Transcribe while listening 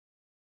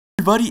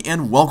Everybody,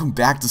 and welcome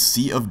back to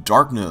Sea of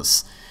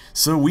Darkness.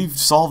 So we've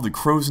solved the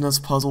crow's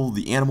nest puzzle,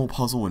 the animal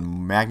puzzle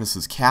in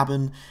Magnus's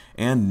cabin,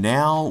 and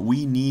now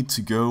we need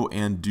to go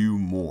and do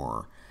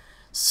more.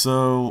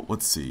 So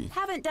let's see.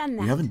 Haven't done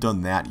that. We haven't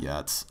done that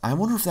yet. I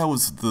wonder if that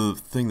was the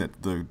thing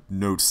that the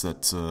notes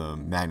that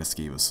Magnus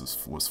gave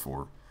us was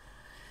for.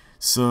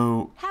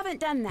 So haven't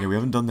done that. Yeah, we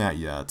haven't done that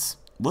yet.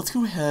 Let's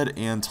go ahead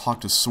and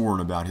talk to Soren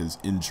about his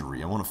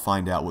injury. I want to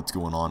find out what's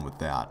going on with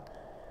that.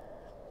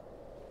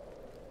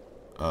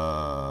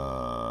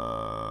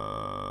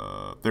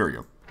 There we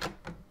go.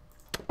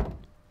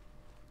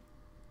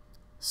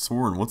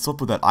 Soren, what's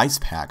up with that ice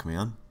pack,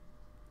 man?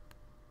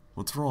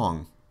 What's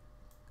wrong?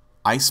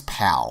 Ice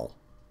pal.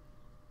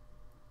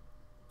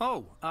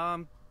 Oh,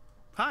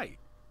 hi.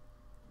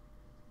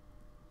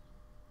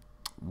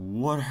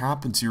 What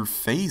happened to your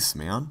face,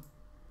 man?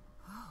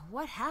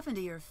 What happened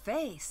to your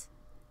face?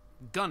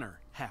 Gunnar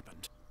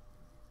happened.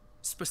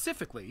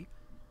 Specifically,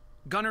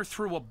 Gunnar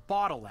threw a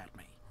bottle at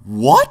me.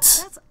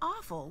 What? That's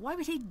awful. Why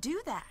would he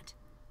do that?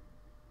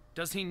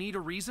 Does he need a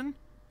reason?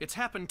 It's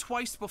happened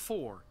twice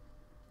before.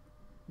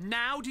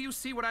 Now do you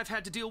see what I've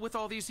had to deal with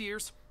all these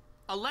years?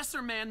 A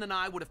lesser man than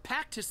I would have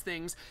packed his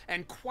things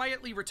and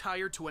quietly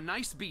retired to a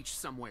nice beach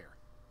somewhere.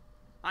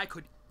 I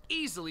could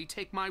easily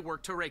take my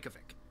work to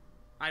Reykjavik.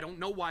 I don't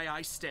know why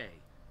I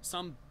stay.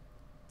 Some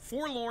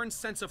forlorn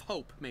sense of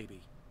hope,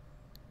 maybe.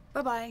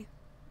 Bye-bye.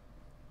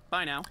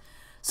 Bye now.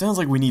 Sounds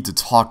like we need to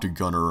talk to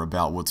Gunnar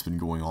about what's been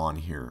going on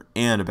here,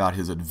 and about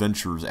his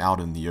adventures out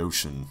in the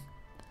ocean.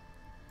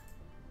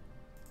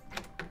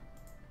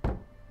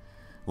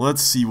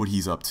 Let's see what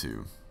he's up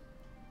to.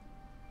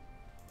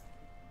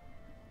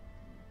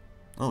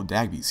 Oh,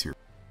 Dagby's here.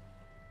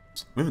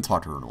 We haven't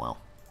talked to her in a while.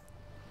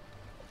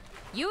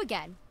 You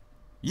again?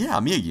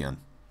 Yeah, me again.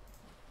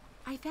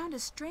 I found a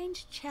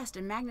strange chest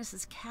in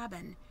Magnus's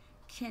cabin.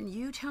 Can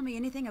you tell me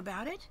anything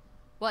about it?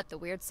 What, the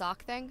weird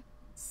sock thing?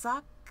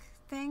 Sock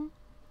thing?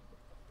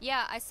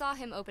 Yeah, I saw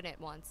him open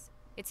it once.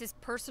 It's his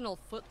personal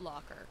foot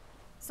locker.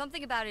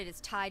 Something about it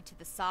is tied to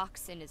the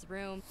socks in his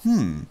room.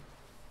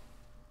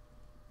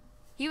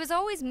 He was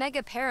always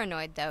mega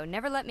paranoid, though.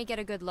 Never let me get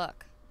a good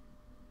look.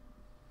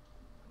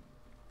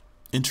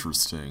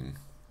 Interesting.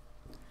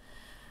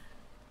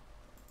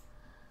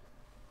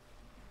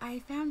 I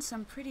found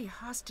some pretty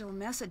hostile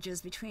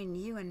messages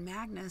between you and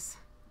Magnus.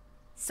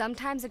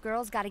 Sometimes a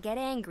girl's gotta get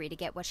angry to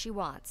get what she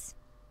wants.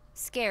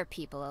 Scare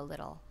people a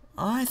little.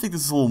 I think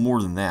this is a little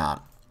more than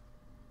that.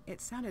 It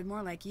sounded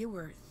more like you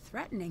were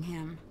threatening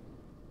him.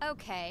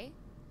 Okay,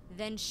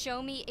 then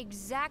show me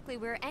exactly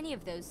where any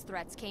of those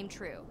threats came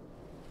true.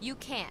 You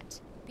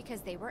can't,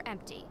 because they were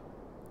empty.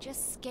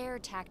 Just scare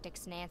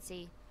tactics,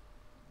 Nancy.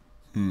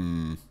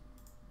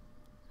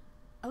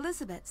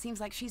 Elizabeth seems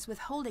like she's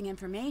withholding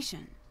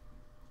information.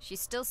 She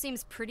still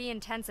seems pretty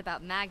intense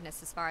about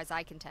Magnus as far as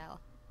I can tell.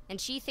 And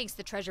she thinks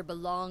the treasure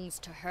belongs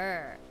to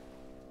her.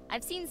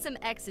 I've seen some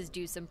exes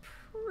do some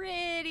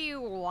pretty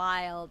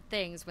wild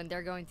things when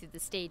they're going through the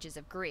stages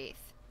of grief.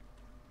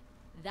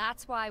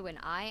 That's why when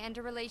I end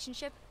a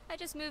relationship, I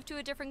just move to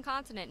a different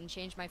continent and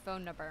change my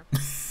phone number.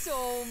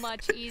 So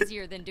much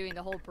easier than doing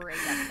the whole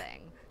breakup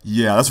thing.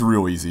 Yeah, that's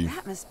real easy.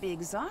 That must be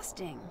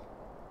exhausting.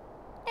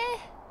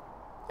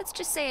 Let's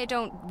just say I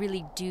don't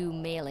really do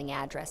mailing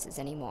addresses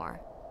anymore.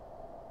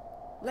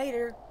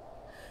 Later.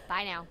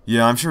 Bye now.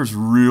 Yeah, I'm sure it's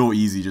real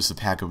easy just to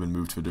pack up and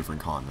move to a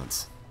different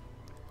continent.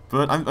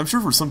 But I'm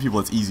sure for some people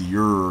it's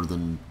easier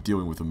than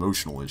dealing with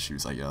emotional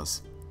issues, I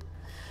guess.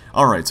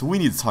 Alright, so we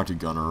need to talk to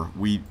Gunnar.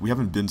 We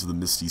haven't been to the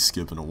Misty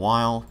Skip in a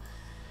while.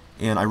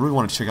 And I really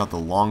want to check out the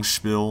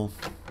Longspill.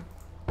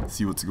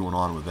 See what's going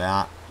on with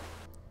that.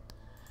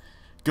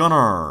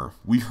 Gunnar,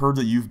 we heard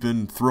that you've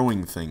been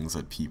throwing things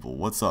at people.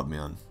 What's up,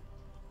 man?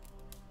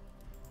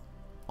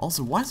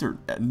 Also, why is there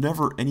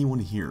never anyone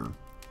here?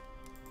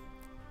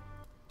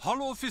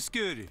 Hallo,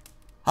 fisker.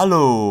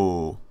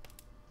 Hello.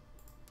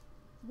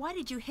 Why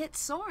did you hit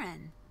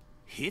Soren?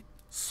 Hit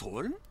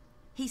Soren?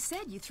 He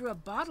said you threw a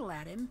bottle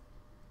at him.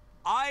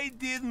 I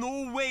did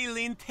no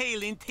wailing,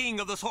 tailing thing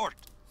of the sort.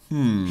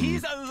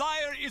 He's a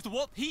liar is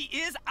what he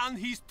is, and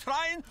he's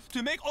trying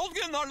to make old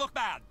Gunnar look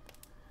bad.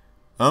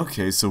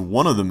 Okay, so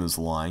one of them is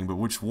lying, but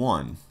which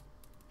one?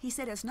 He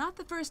said it's not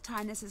the first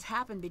time this has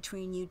happened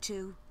between you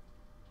two.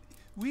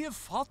 We have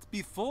fought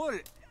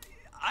before,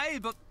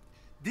 but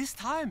this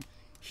time,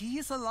 he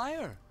is a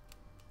liar.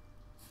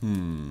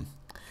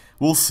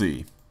 We'll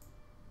see.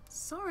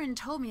 Soren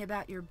told me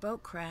about your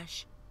boat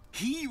crash.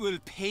 He will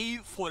pay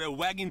for a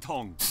wagging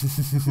tongue.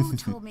 Who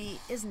told me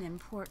isn't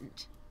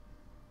important.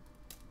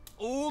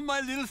 Oh,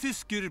 my little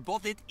fisker,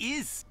 but it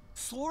is.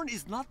 Soren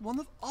is not one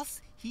of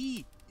us.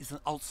 He is an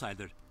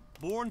outsider.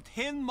 Born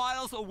 10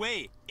 miles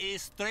away, a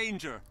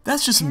stranger.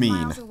 That's just 10 mean.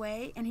 miles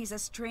away and he's a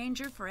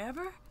stranger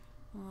forever?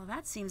 Well,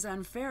 that seems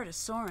unfair to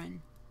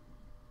Soren.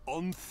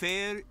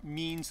 Unfair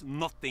means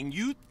nothing.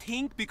 You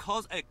think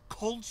because a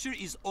culture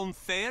is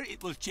unfair,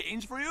 it will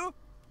change for you?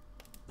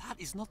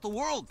 That is not the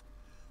world.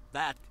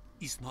 That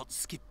is not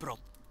Skiprot.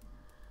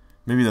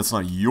 Maybe that's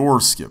not your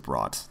skip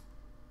rot.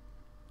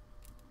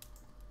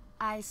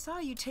 I saw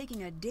you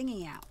taking a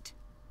dinghy out.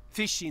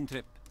 Fishing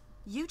trip.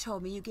 You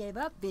told me you gave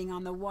up being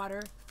on the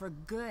water for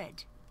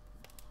good.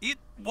 It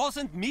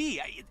wasn't me.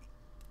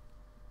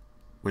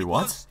 Wait, It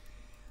what? was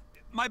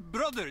my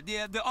brother,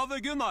 the other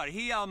Gunnar.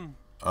 He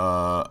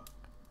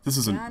This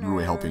isn't Gunnar.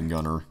 really helping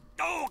Gunnar.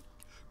 Oh,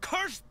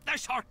 curse the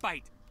shark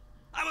bite!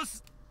 I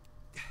was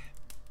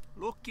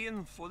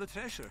looking for the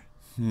treasure,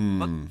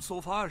 but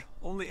so far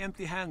only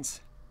empty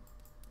hands.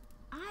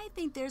 I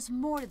think there's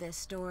more to this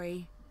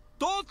story.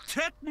 Don't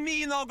threaten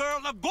me now,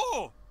 girl. Now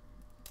go!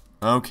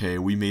 Okay,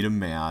 we made him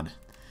mad.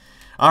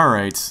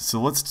 Alright,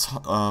 so let's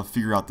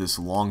figure out this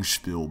long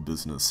spiel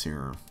business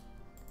here.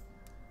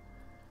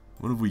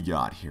 What have we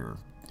got here?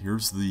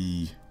 Here's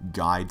the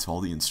guide to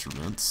all the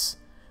instruments.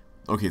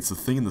 Okay, it's the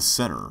thing in the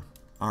center.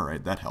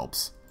 Alright, that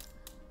helps.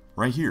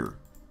 Right here.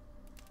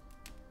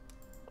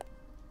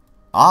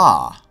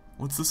 Ah!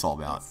 What's this all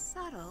about? It's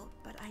subtle,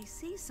 but I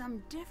see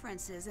some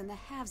differences in the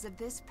halves of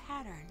this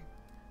pattern.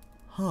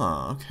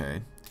 Huh,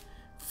 okay.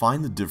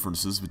 Find the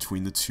differences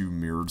between the two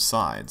mirrored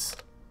sides.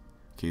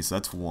 Okay, so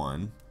that's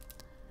one.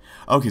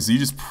 Okay, so you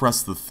just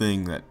press the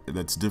thing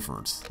that's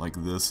different.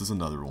 Like this is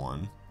another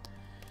one.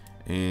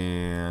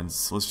 And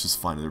so let's just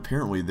find it.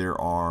 Apparently there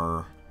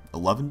are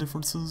 11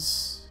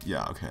 differences?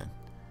 Yeah, okay.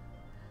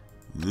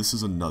 This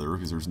is another,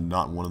 because there's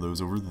not one of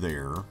those over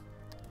there.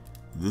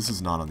 This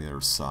is not on the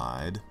other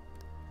side.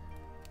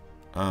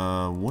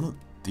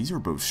 These are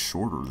both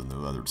shorter than the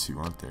other two,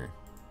 aren't they?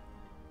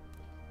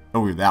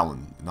 Oh, wait, that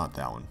one, not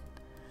that one.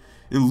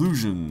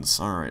 Illusions.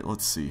 Alright,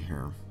 let's see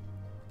here.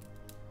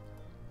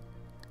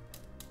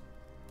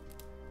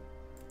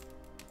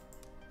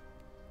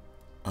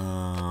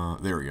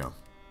 There we go.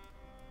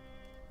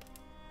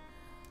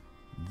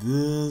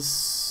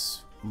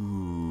 This...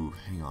 Ooh,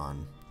 hang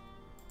on.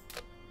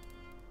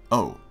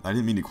 Oh, I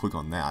didn't mean to click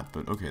on that,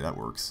 but okay, that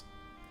works.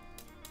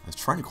 I was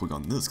trying to click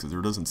on this because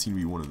there doesn't seem to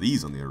be one of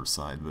these on the other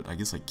side, but I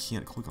guess I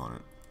can't click on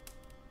it.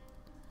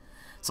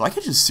 So I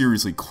could just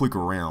seriously click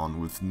around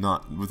with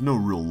no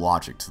real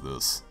logic to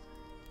this,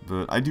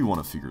 but I do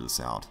want to figure this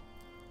out.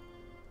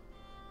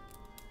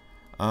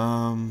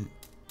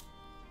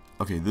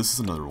 Okay, this is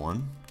another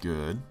one.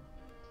 Good.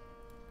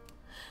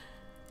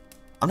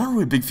 I'm not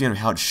really a big fan of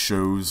how it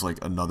shows like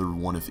another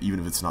one even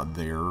if it's not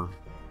there,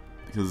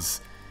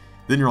 because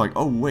then you're like,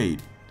 oh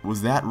wait,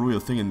 was that really a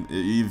thing? And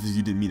even if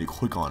you didn't mean to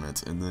click on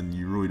it, and then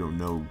you really don't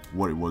know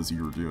what it was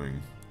you were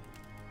doing.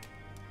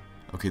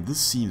 Okay, this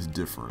seems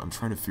different. I'm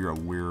trying to figure out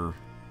where...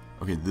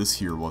 Okay, this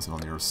here wasn't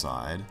on the other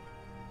side.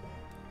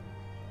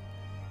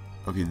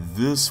 Okay,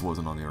 this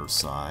wasn't on the other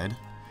side.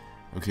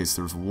 Okay,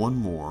 so there's one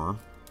more.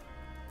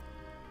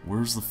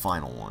 Where's the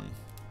final one?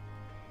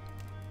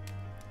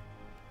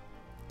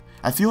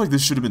 I feel like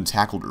this should have been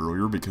tackled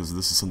earlier because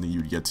this is something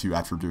you'd get to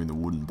after doing the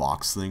wooden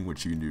box thing,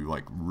 which you can do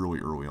like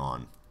really early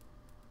on.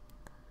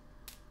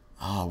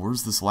 Ah,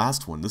 where's this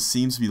last one? This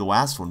seems to be the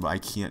last one, but I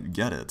can't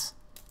get it.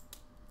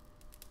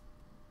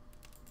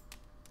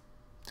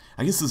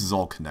 I guess this is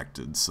all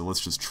connected, so let's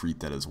just treat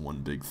that as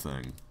one big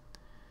thing.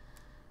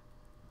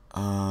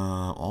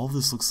 All of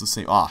this looks the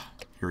same. Ah,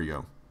 here we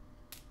go.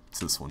 It's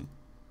this one.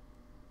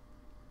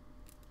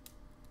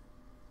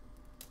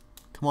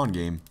 Come on,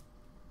 game.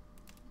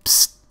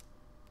 Psst.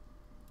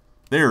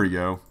 There we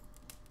go.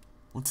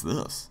 What's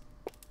this?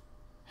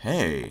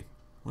 Hey,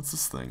 what's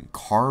this thing?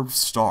 Carved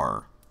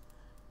star.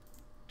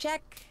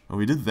 Check. Well,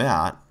 we did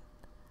that.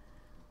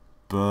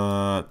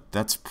 But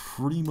that's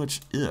pretty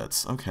much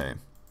it. Okay.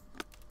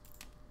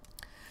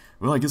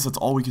 Well, I guess that's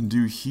all we can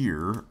do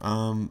here.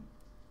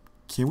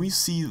 Can we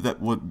see that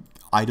what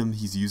item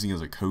he's using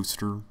as a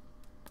coaster?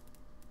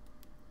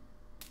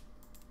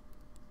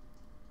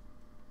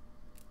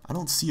 I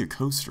don't see a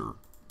coaster.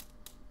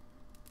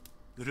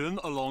 Run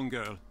along,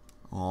 girl.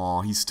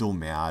 Aw, he's still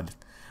mad.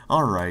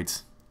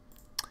 Alright.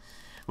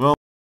 Well,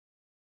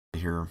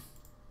 here.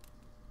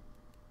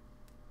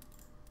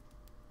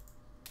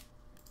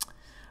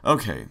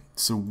 Okay,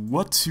 so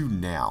what to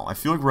now? I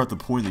feel like we're at the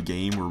point in the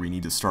game where we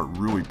need to start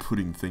really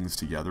putting things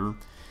together.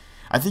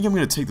 I think I'm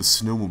going to take the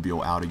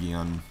snowmobile out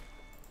again,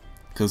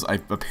 because I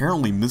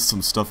apparently missed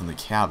some stuff in the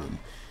cabin,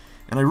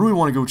 and I really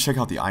want to go check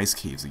out the ice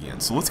caves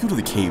again. So let's go to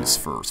the caves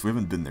first. We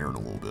haven't been there in a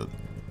little bit.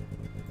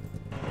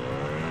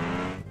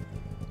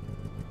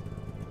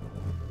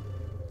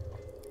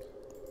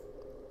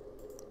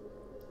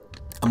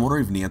 I'm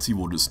wondering if Nancy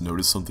will just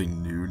notice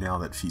something new now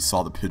that she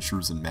saw the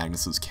pictures in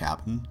Magnus's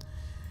cabin.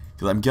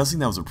 Because I'm guessing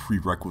that was a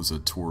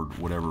prerequisite toward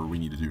whatever we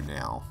need to do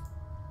now.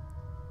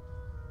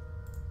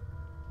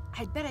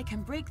 I bet I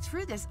can break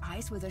through this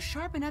ice with a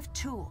sharp enough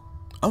tool.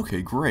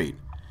 Okay, great.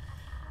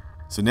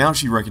 So now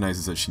she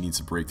recognizes that she needs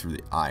to break through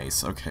the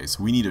ice. Okay,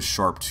 so we need a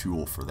sharp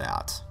tool for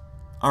that.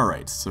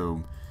 Alright,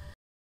 so...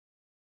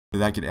 Did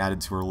that get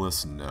added to our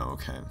list? No,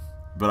 okay.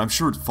 But I'm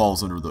sure it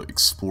falls under the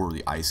Explore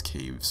the Ice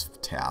Caves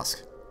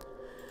task.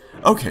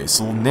 Okay,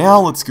 so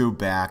now let's go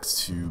back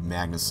to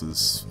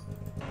Magnus's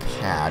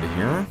pad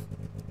here.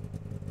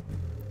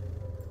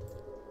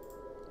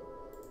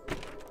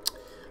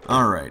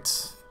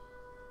 Alright.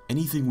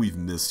 Anything we've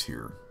missed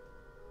here?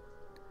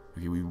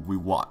 Okay,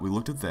 we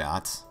looked at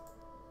that.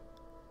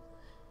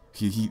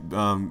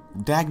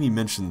 Dagny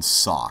mentioned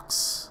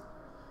socks.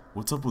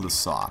 What's up with the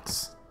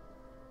socks?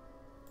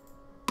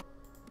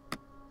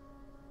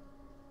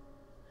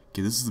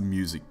 Okay, this is the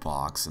music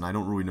box, and I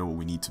don't really know what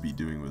we need to be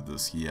doing with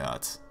this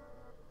yet.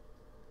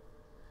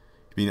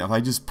 I mean, if I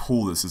just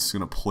pull this, it's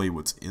going to play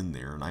what's in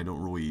there, and I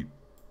don't really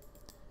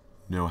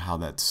know how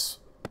that's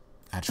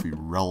actually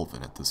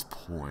relevant at this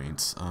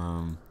point.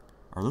 Are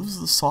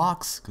those the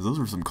socks? Because those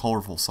are some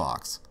colorful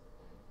socks.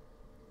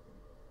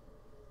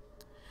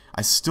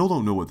 I still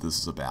don't know what this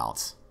is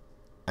about.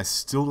 I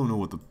still don't know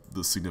what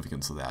the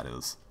significance of that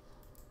is.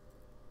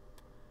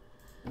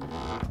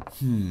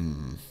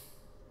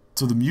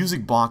 So the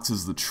music box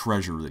is the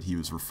treasure that he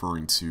was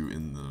referring to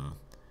in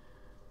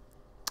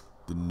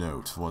the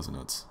note, wasn't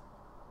it?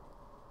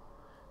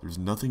 There's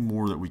nothing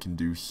more that we can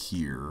do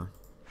here.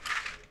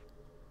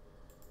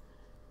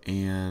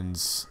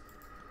 And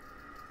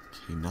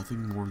okay,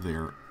 nothing more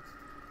there.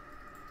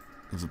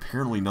 There's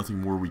apparently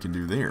nothing more we can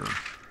do there.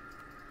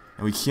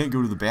 And we can't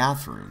go to the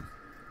bathroom.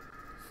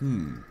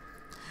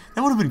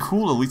 That would have been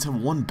cool to at least have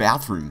one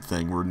bathroom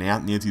thing where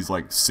Nancy's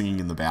like singing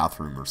in the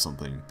bathroom or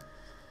something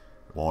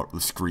while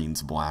the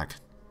screen's black.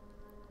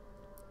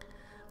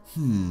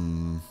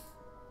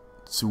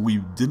 So we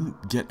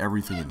didn't get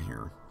everything in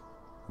here.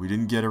 We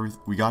didn't get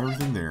we got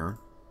everything there.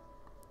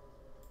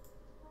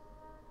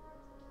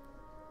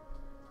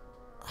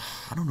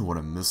 I don't know what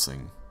I'm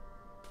missing.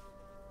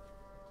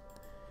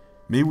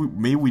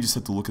 Maybe we just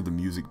have to look at the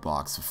music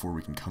box before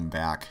we can come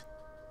back.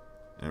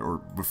 Or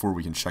before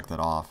we can check that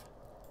off.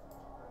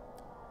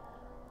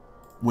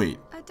 Wait.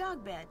 A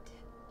dog bed,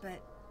 but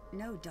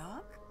no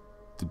dog?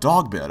 The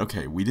dog bed.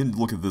 Okay, we didn't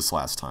look at this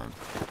last time.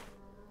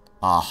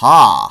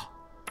 Aha!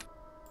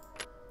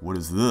 What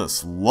is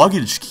this?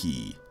 Luggage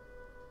key.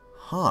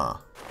 Huh.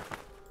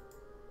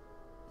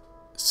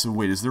 So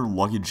wait, is there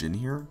luggage in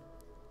here?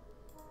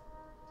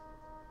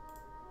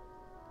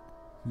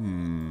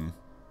 I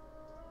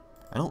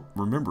don't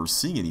remember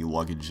seeing any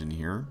luggage in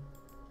here.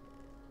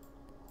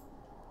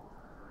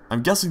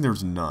 I'm guessing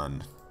there's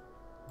none.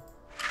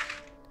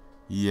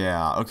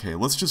 Yeah, okay,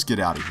 let's just get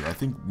out of here. I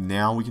think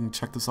now we can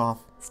check this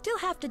off. Still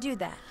have to do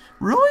that.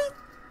 Really?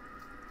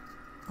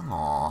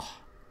 Aw.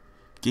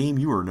 Game,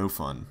 you are no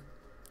fun.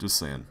 Just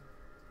saying.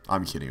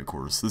 I'm kidding, of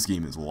course. This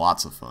game is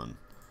lots of fun.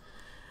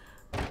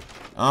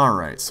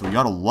 Alright, so we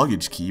got a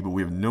luggage key, but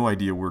we have no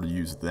idea where to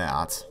use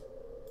that.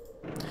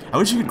 I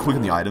wish you could click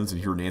on the items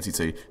and hear Nancy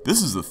say,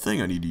 "This is the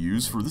thing I need to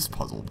use for this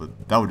puzzle,"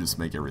 but that would just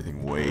make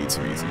everything way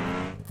too easy.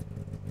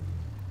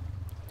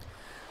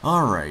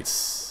 Alright,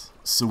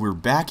 so we're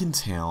back in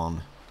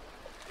town.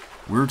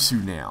 Where to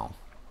now?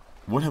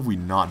 What have we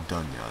not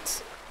done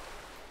yet?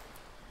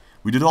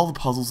 We did all the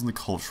puzzles in the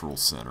cultural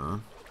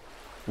center.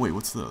 Wait,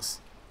 what's this?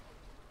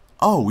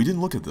 Oh, we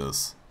didn't look at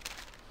this.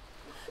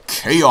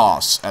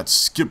 Chaos at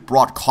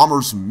Skipbrought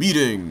Commerce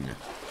Meeting!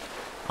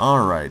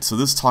 Alright, so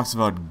this talks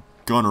about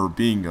Gunnar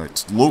being a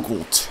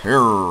local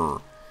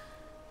terror.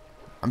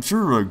 I'm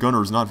sure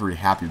Gunnar's not very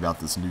happy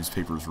about this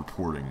newspaper's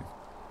reporting.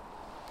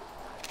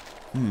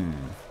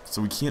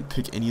 So we can't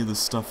pick any of this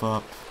stuff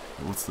up.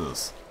 What's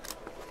this?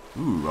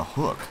 Ooh, a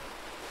hook.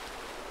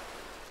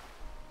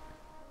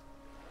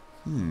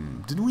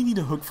 Didn't we need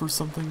a hook for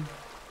something?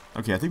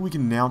 Okay, I think we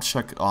can now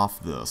check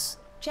off this.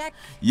 Check.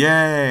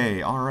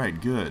 Yay! Alright,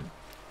 good.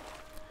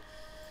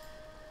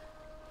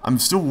 I'm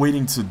still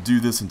waiting to do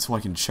this until I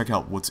can check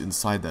out what's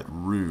inside that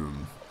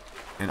room.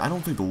 And I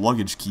don't think the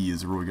luggage key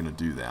is really going to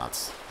do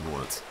that,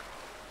 will it?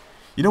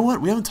 You know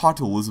what? We haven't talked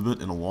to Elizabeth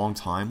in a long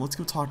time. Let's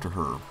go talk to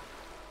her.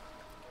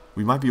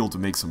 We might be able to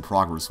make some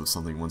progress with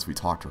something once we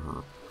talk to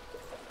her.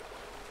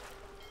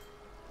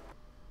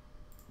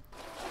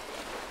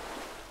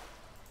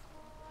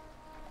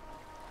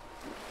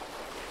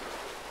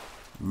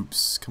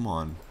 Oops, come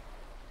on.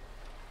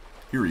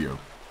 Here we go.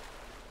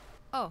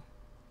 Oh,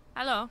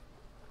 hello.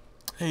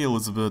 Hey,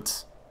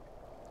 Elizabeth.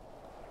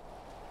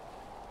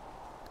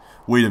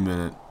 Wait a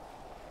minute.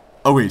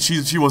 Oh wait, she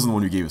wasn't the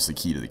one who gave us the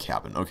key to the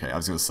cabin. Okay, I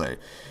was gonna say.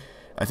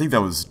 I think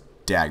that was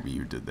Dagby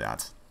who did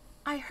that.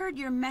 I heard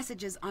your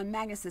messages on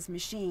Magnus's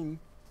machine.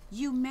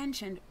 You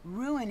mentioned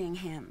ruining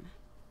him.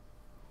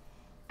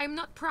 I'm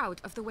not proud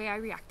of the way I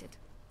reacted.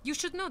 You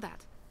should know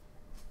that.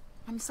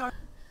 I'm sorry,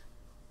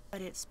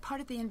 but it's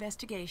part of the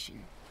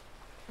investigation.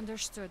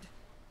 Understood.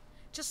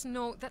 Just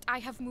know that I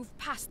have moved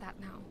past that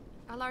now.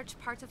 A large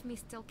part of me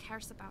still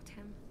cares about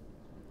him.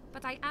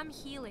 But I am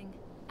healing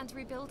and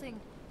rebuilding.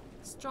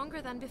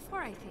 Stronger than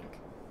before, I think.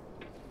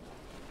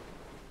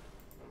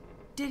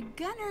 Did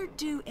Gunnar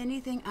do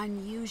anything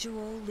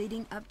unusual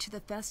leading up to the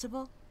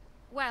festival?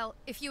 Well,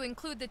 if you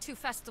include the 2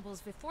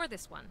 festivals before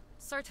this one,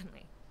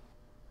 certainly.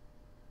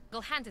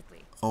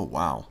 Single-handedly. Oh,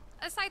 wow.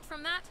 Aside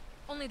from that,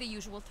 only the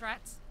usual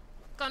threats.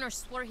 Gunnar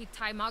swore he'd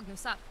tie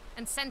Magnus up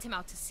and send him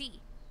out to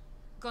sea.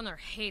 Gunnar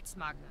hates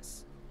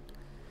Magnus.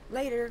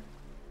 Later.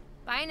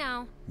 Bye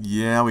now.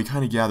 Yeah, we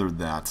kind of gathered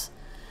that.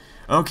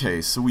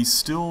 Okay, so we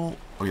still...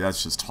 Okay,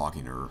 that's just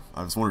talking to her.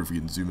 I was wondering if we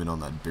can zoom in on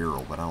that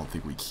barrel, but I don't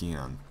think we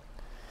can.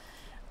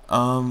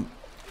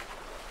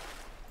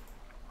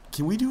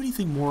 Can we do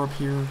anything more up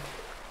here?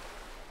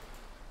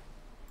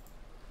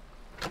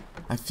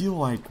 I feel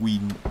like we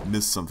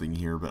missed something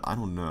here, but I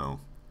don't know.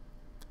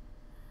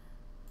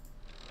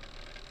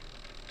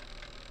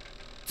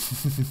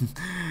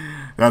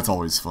 That's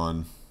always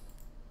fun.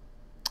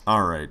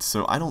 Alright,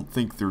 so I don't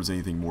think there's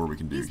anything more we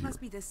can do These here. must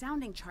be the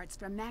sounding charts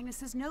from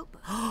Magnus's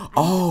notebook.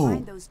 Oh! I need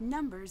to find those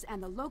numbers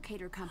and the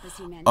locator compass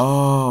he mentioned.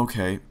 Oh,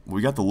 okay.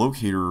 We got the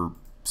locator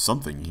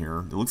something here.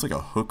 It looks like a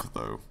hook,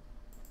 though.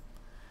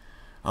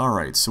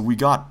 Alright, so we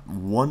got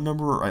one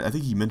number. I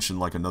think he mentioned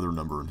like another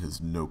number in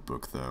his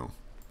notebook, though.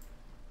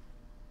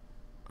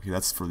 Okay,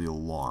 that's for the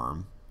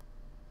alarm.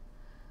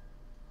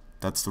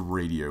 That's the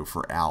radio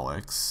for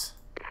Alex.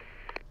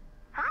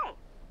 Hi.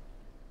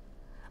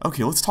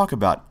 Okay, let's talk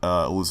about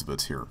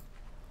Elizabeth here.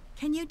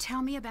 Can you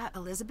tell me about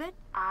Elizabeth?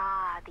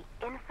 Ah, the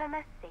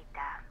infamous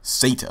Seta.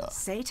 Seta.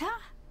 Seta?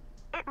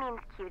 It means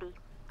cutie.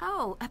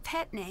 Oh, a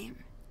pet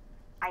name.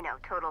 I know,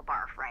 total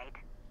barf, right?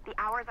 The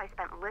hours I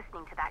spent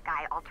listening to that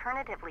guy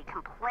alternatively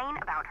complain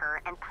about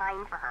her and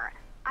pine for her.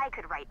 I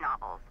could write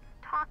novels.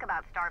 Talk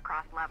about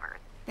star-crossed lovers.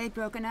 They've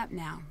broken up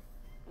now.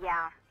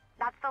 Yeah,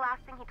 that's the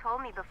last thing he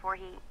told me before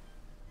he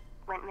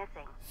went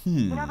missing.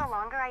 Hmm. You know, the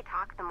longer I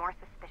talk, the more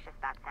suspicious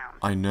that sounds.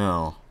 I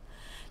know.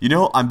 You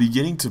know, I'm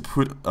beginning to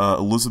put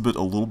Elizabeth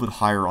a little bit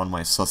higher on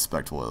my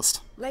suspect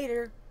list.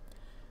 Later.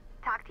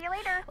 Talk to you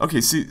later.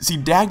 Okay, see,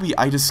 Dagby,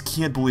 I just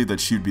can't believe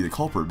that she would be the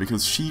culprit,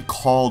 because she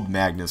called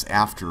Magnus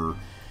after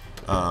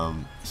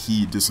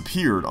he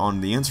disappeared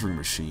on the answering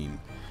machine.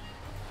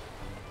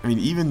 I mean,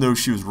 even though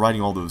she was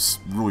writing all those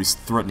really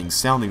threatening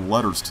sounding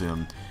letters to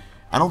him,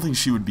 I don't think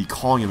she would be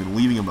calling him and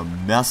leaving him a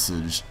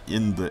message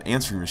in the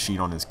answering machine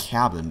on his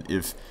cabin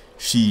if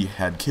she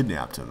had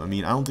kidnapped him. I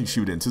mean, I don't think she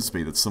would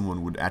anticipate that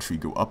someone would actually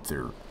go up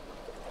there.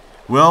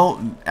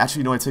 Well,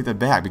 actually, no, I take that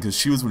back, because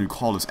she was the one who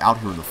called us out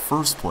here in the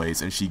first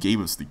place, and she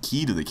gave us the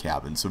key to the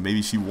cabin, so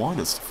maybe she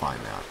wanted us to find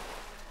that.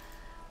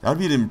 That would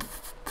be an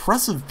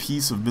impressive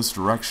piece of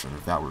misdirection,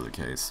 if that were the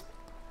case.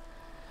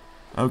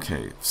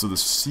 Okay, so the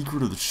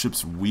secret of the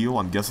ship's wheel,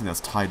 I'm guessing that's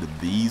tied to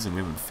these, and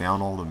we haven't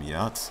found all of them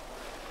yet.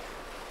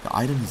 The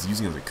item he's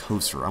using as a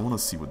coaster, I want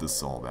to see what this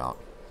is all about.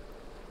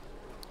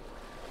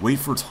 Wait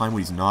for a time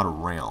when he's not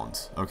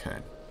around. Okay.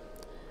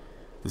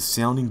 The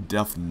sounding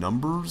depth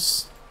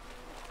numbers?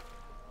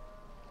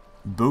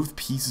 Both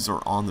pieces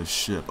are on the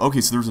ship.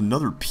 Okay, so there's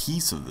another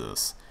piece of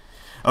this.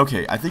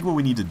 Okay, I think what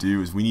we need to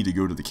do is we need to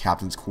go to the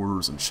captain's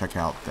quarters and check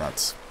out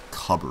that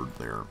cupboard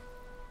there.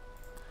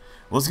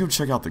 Let's go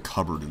check out the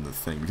cupboard in the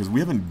thing, because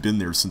we haven't been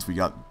there since we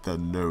got the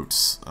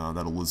notes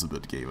that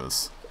Elizabeth gave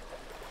us.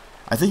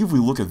 I think if we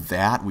look at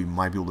that, we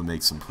might be able to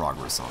make some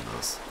progress on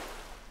this.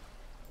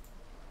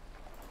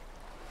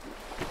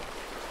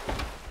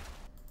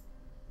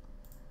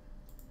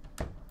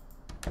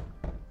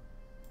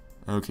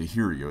 Okay,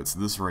 here we go. It's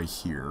this right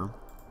here.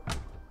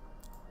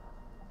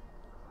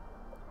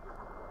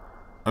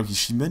 Okay,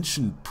 she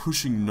mentioned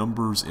pushing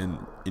numbers in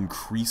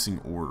increasing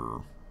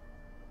order.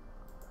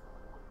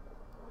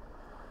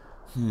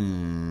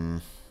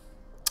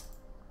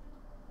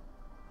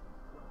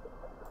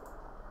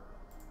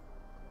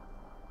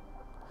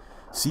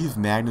 See if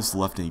Magnus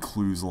left any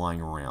clues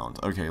lying around.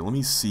 Okay, let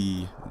me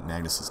see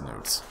Magnus's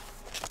notes.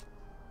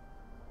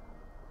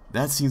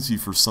 That seems to be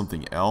for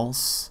something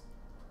else.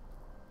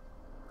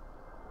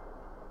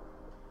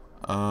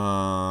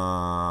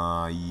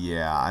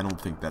 Yeah, I don't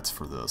think that's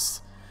for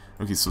this.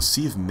 Okay, so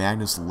see if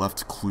Magnus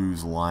left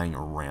clues lying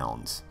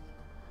around.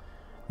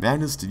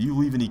 Magnus, did you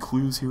leave any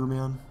clues here,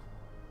 man?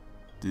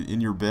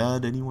 In your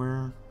bed,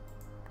 anywhere?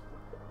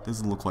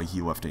 Doesn't look like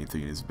he left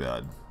anything in his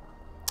bed.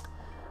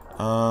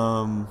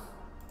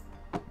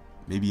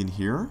 Maybe in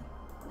here?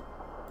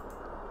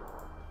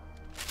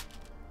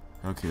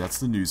 Okay, that's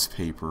the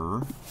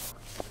newspaper.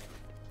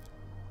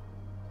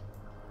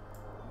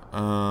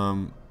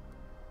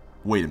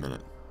 Wait a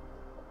minute.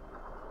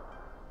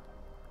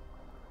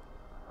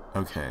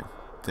 Okay,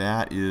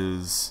 that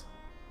is...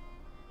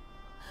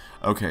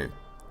 Okay.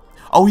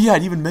 Oh yeah,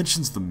 it even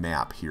mentions the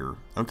map here.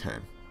 Okay.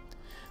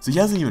 So he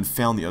hasn't even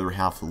found the other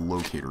half of the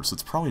locator, so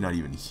it's probably not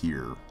even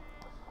here.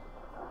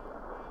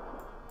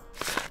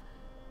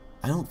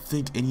 I don't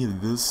think any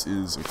of this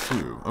is a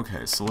clue.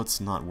 Okay, so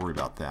let's not worry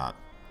about that.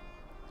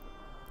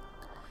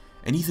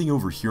 Anything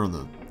over here on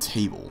the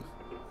table?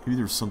 Maybe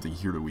there's something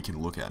here that we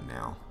can look at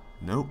now.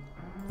 Nope.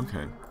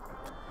 Okay.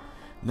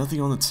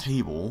 Nothing on the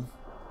table.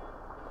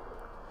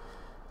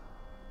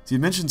 So you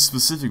mentioned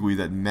specifically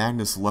that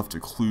Magnus left a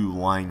clue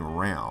lying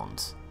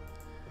around.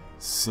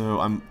 So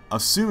I'm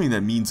assuming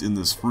that means in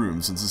this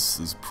room, since this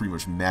is pretty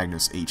much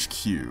Magnus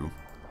HQ.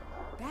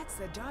 That's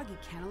the doggy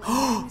kennel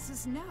in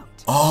Magnus's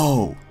note.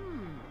 Oh!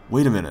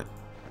 Wait a minute.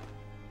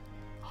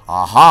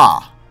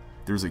 Aha!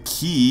 There's a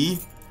key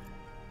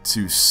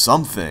to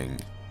something.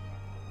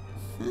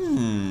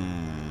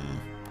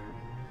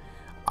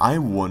 I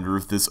wonder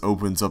if this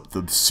opens up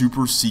the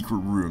super secret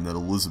room that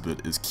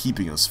Elizabeth is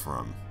keeping us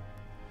from.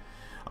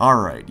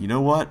 Alright, you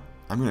know what?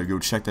 I'm gonna go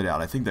check that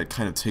out. I think that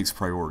kind of takes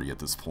priority at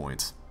this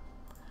point.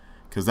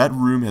 Because that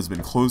room has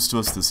been closed to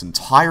us this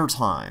entire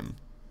time.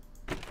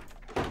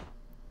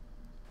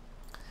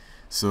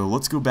 So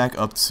let's go back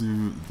up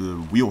to the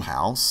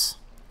wheelhouse.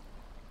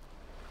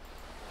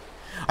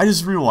 I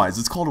just realized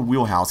it's called a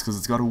wheelhouse because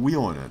it's got a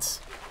wheel in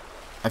it.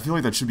 I feel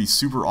like that should be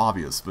super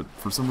obvious, but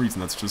for some reason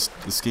that's just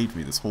escaped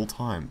me this whole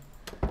time.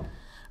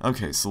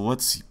 Okay, so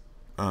let's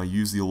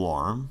use the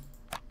alarm.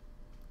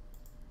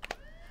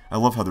 I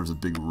love how there's a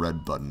big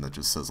red button that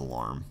just says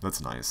alarm. That's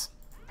nice.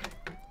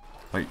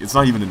 Like, it's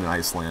not even in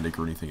Icelandic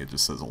or anything, it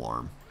just says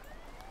alarm.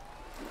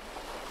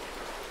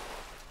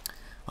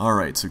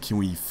 Alright, so can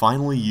we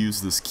finally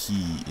use this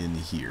key in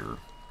here?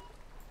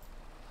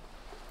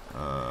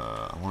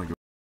 I want to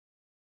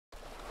go...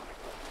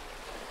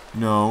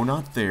 No,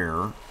 not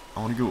there. I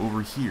want to go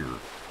over here.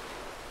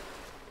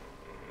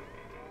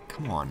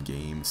 Come on,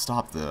 game.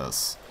 Stop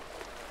this.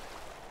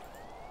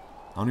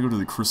 I want to go to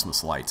the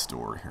Christmas lights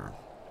door here.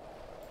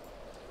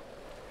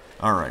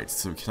 Alright,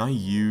 so can I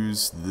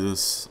use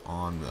this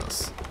on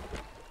this?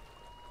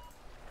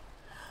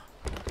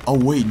 Oh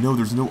wait, no,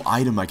 there's no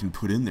item I can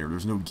put in there.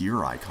 There's no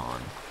gear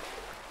icon.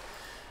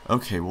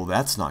 Okay, well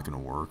that's not going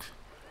to work.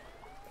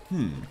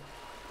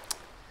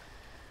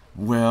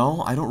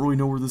 Well, I don't really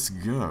know where this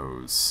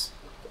goes.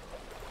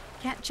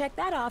 Can't check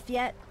that off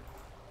yet.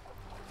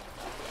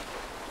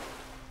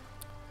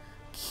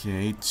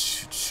 Okay,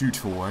 chew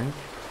toy.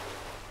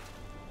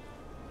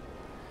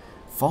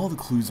 Follow the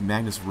clues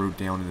Magnus wrote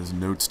down in his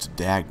notes to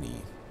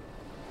Dagny.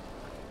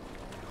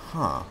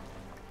 Huh.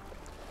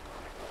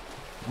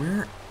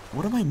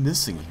 What am I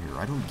missing here?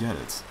 I don't get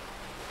it.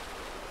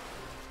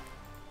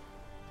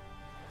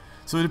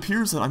 So it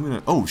appears that I'm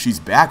gonna... Oh, she's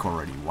back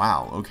already.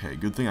 Wow, okay,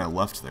 good thing I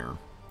left there.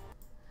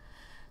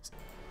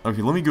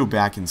 Okay, let me go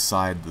back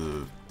inside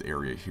the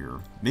area here.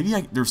 Maybe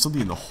there's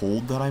something in the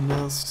hold that I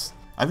missed.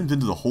 I haven't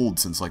been to the hold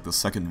since like the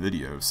second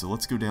video, so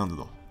let's go down to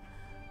the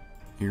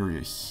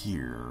area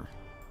here.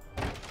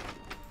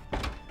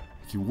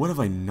 Okay, what have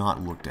I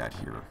not looked at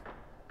here?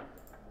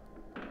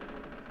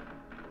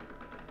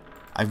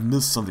 I've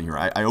missed something here.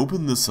 I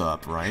opened this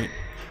up, right?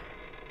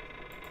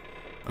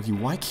 Okay,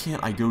 why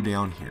can't I go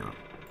down here?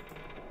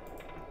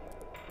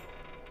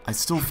 I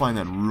still find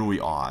that really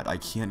odd. I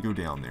can't go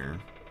down there.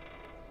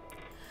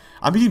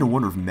 I'm beginning to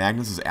wonder if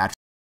Magnus is actually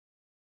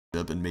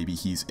and maybe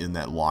he's in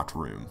that locked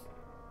room.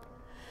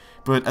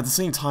 But at the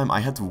same time, I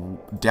had to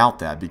doubt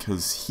that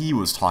because he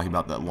was talking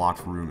about that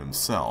locked room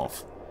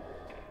himself.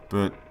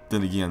 But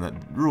then again, that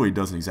really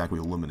doesn't exactly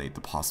eliminate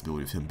the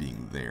possibility of him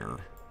being there.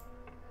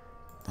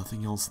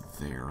 Nothing else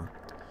there.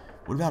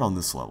 What about on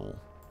this level?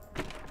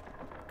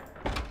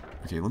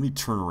 Okay, let me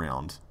turn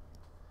around.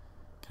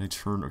 Can I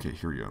turn? Okay,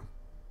 here we go.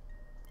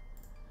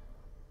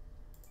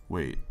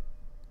 Wait,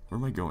 where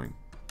am I going?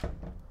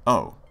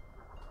 Oh,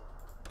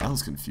 that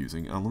was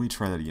confusing. Let me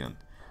try that again.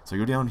 So I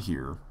go down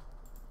here.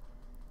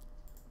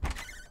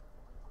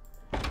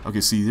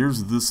 Okay, see,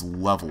 there's this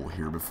level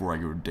here before I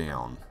go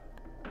down.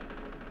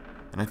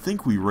 And I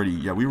think we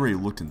already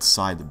looked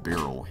inside the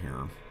barrel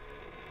here.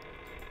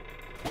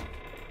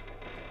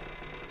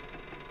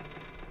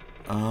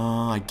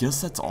 I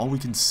guess that's all we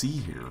can see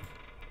here.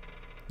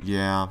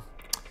 Yeah.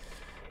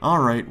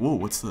 Alright, whoa,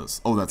 what's this?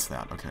 Oh, that's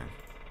that, okay.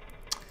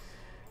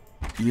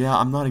 Yeah,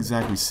 I'm not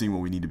exactly seeing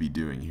what we need to be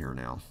doing here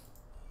now.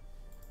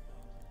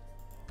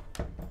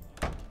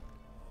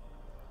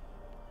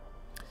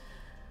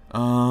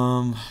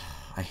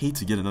 I hate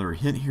to get another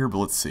hint here, but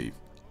let's see.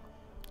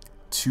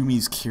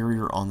 Toomey's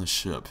carrier on the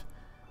ship.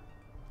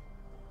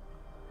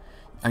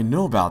 I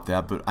know about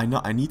that, but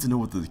I need to know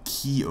what the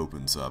key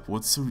opens up.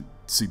 What's so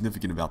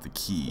significant about the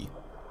key?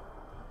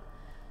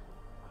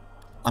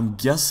 I'm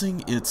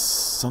guessing it's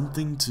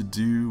something to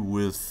do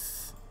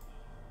with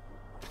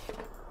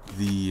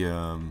the,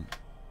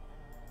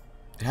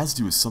 it has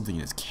to do with something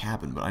in his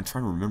cabin, but I'm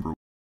trying to remember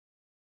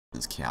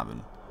his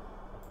cabin.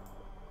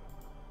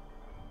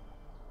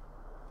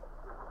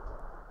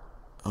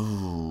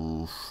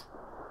 Oh,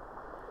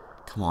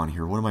 come on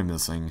here, what am I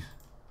missing?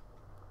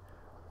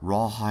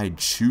 Rawhide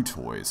chew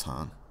toys,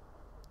 huh?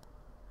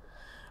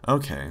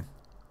 Okay.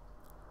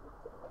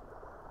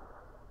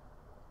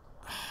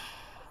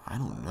 I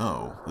don't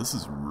know. This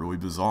is really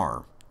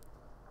bizarre.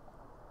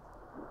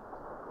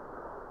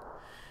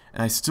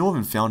 And I still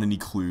haven't found any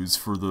clues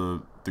for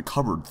the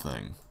cupboard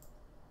thing.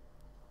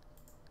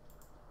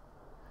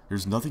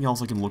 There's nothing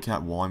else I can look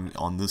at while I'm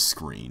on this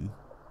screen.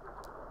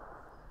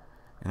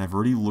 And I've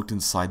already looked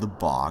inside the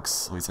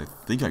box. At least I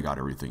think I got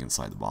everything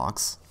inside the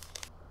box.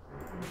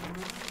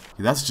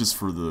 Okay, that's just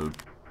for the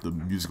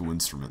musical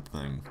instrument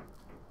thing.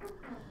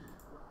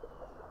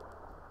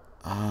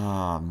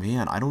 Ah,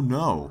 man, I don't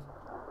know.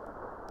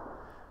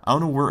 I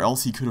don't know where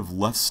else he could have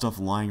left stuff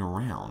lying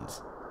around.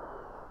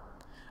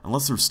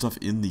 Unless there's stuff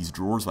in these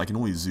drawers, but I can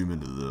only zoom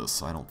into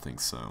this. I don't think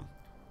so.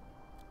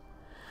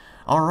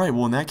 Alright,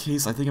 well in that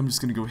case, I think I'm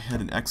just going to go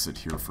ahead and exit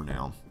here for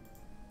now.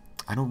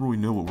 I don't really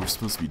know what we're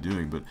supposed to be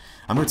doing, but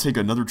I'm going to take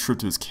another trip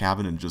to his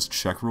cabin and just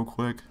check real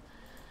quick.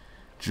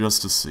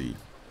 Just to see.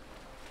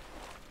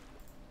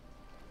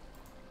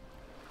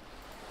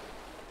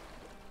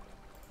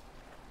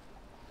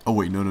 Oh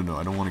wait, no,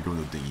 I don't want to go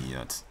in the dinghy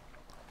yet.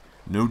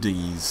 No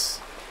dinghies.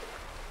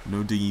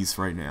 No dinghies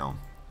right now.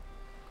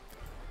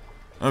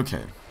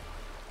 Okay.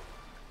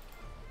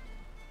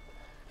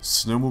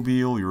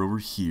 Snowmobile, you're over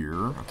here.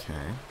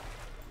 Okay.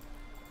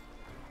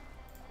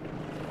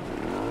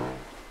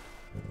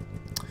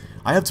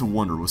 I have to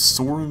wonder, was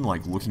Soren,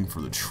 like, looking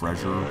for the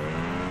treasure?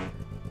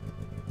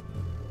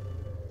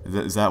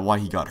 Is that why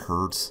he got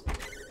hurt?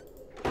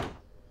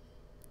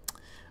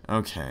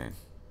 Okay.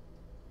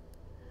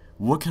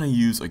 What can I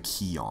use a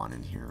key on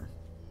in here?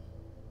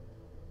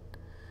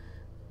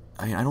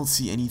 I don't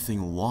see anything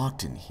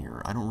locked in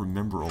here. I don't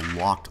remember a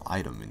locked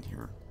item in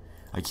here.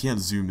 I can't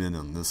zoom in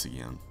on this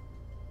again.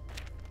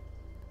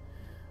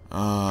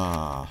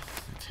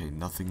 Okay,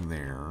 nothing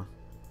there.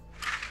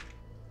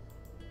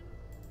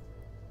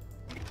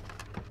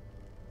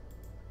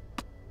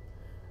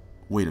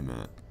 Wait a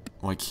minute.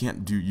 Well, I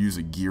can't use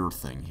a gear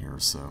thing here,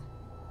 so...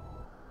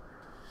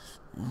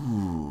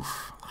 Ooh,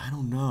 I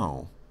don't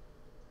know.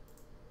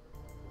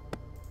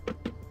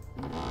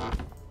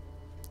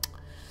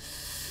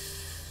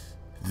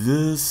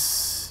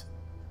 This...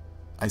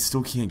 I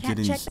still can't get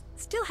any... Check.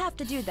 Still have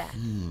to do that.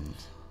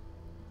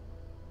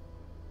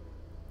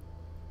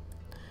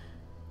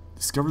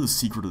 Discover the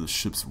secret of the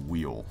ship's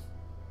wheel.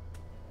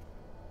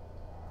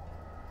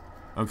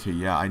 Okay,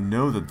 yeah, I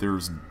know that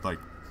there's, like,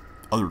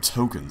 other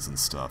tokens and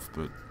stuff,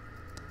 but...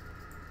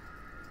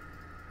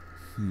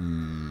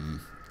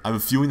 I have a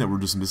feeling that we're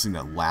just missing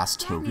that last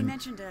token. He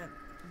mentioned a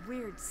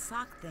weird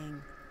sock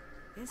thing.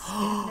 This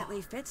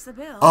definitely fits the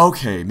bill.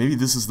 Okay, maybe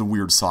this is the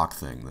weird sock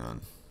thing,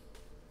 then.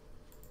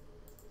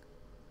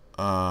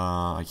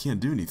 I can't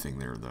do anything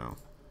there, though.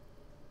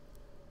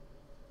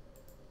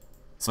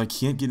 So I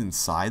can't get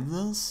inside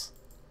this?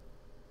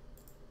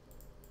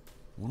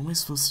 What am I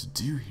supposed to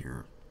do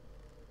here?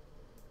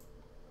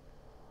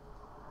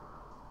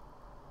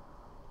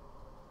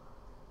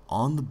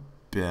 On the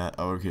bed.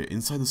 Oh, okay,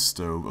 inside the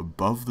stove,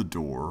 above the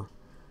door.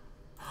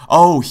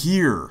 Oh,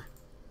 here!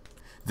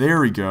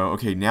 There we go.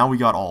 Okay, now we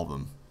got all of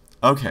them.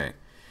 Okay.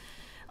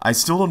 I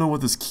still don't know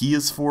what this key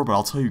is for, but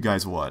I'll tell you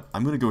guys what.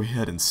 I'm going to go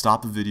ahead and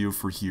stop the video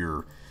for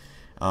here.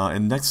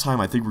 And next time,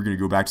 I think we're going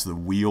to go back to the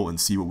wheel and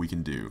see what we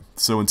can do.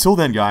 So until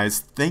then, guys,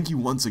 thank you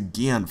once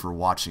again for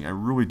watching. I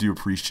really do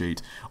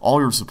appreciate all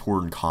your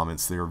support and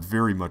comments. They are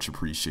very much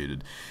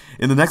appreciated.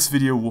 In the next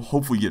video, we'll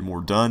hopefully get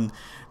more done.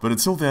 But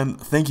until then,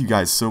 thank you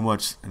guys so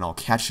much, and I'll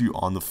catch you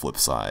on the flip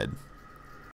side.